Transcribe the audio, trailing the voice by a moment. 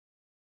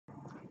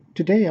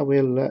Today I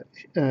will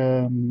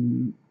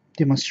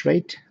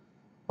demonstrate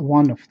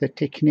one of the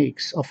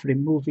techniques of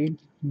removing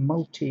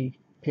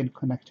multi-pin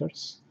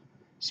connectors,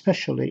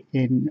 especially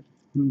in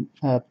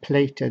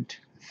plated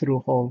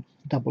through-hole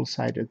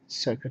double-sided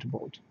circuit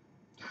board.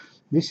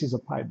 This is a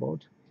pi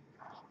board,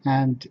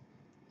 and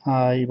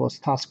I was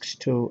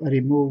tasked to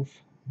remove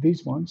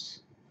these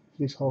ones,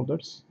 these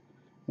holders,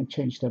 and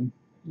change them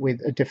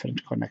with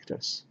different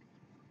connectors.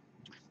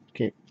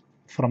 Okay,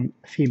 from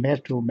female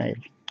to male.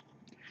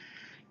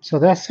 So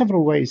there are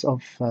several ways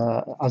of,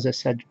 as I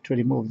said, to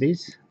remove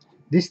these.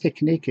 This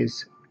technique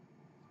is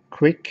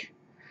quick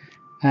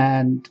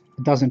and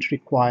doesn't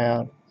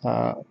require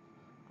a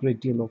great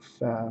deal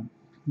of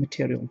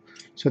material.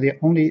 So the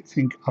only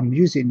thing I'm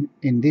using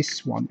in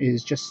this one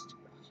is just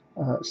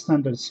a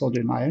standard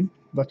soldering iron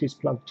that is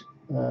plugged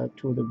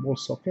to the wall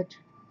socket.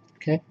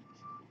 Okay,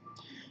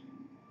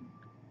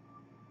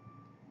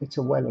 it's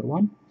a Weller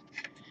one,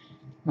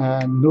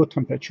 no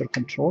temperature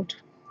controlled.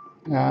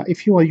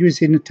 If you are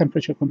using a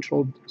temperature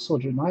controlled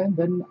soldering iron,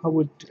 then I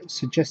would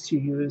suggest you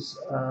use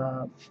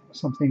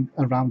something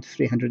around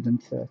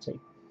 330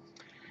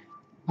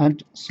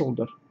 and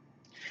solder.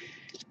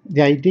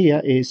 The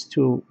idea is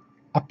to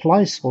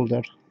apply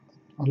solder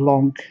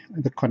along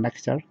the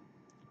connector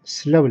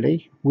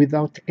slowly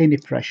without any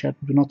pressure.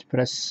 Do not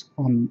press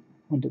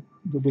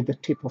with the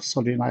tip of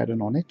soldering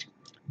iron on it,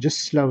 just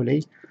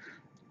slowly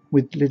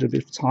with a little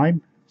bit of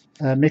time.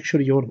 Make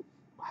sure you're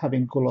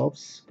having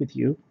gloves with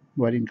you,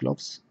 wearing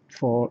gloves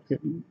to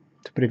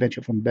prevent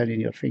you from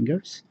burning your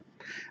fingers,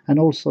 and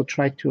also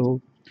try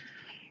to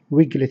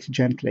wiggle it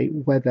gently,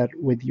 whether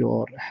with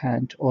your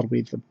hand or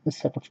with a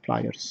set of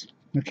pliers.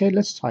 Okay,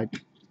 let's try it.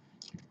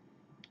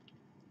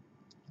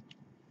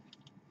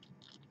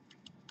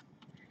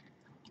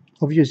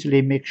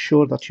 Obviously, make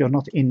sure that you're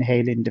not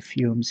inhaling the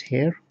fumes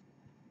here.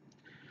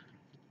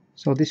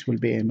 So this will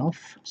be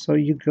enough. So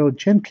you go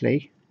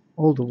gently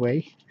all the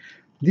way.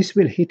 This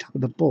will heat up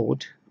the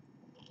board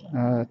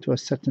to a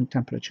certain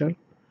temperature.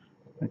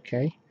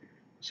 Okay,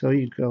 so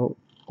you go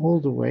all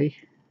the way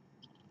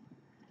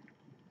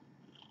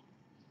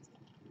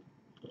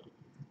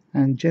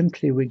and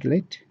gently wiggle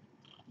it.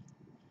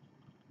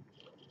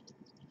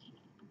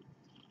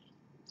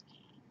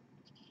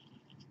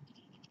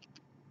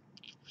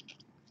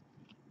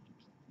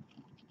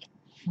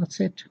 That's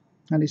it,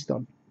 and it's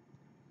done.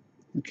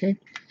 Okay,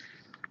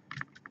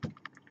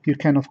 you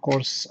can, of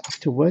course,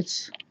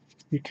 afterwards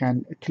you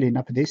can clean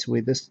up this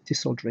with this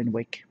desoldering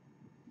wick.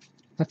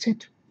 That's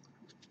it.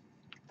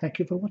 Thank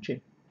you for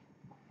watching.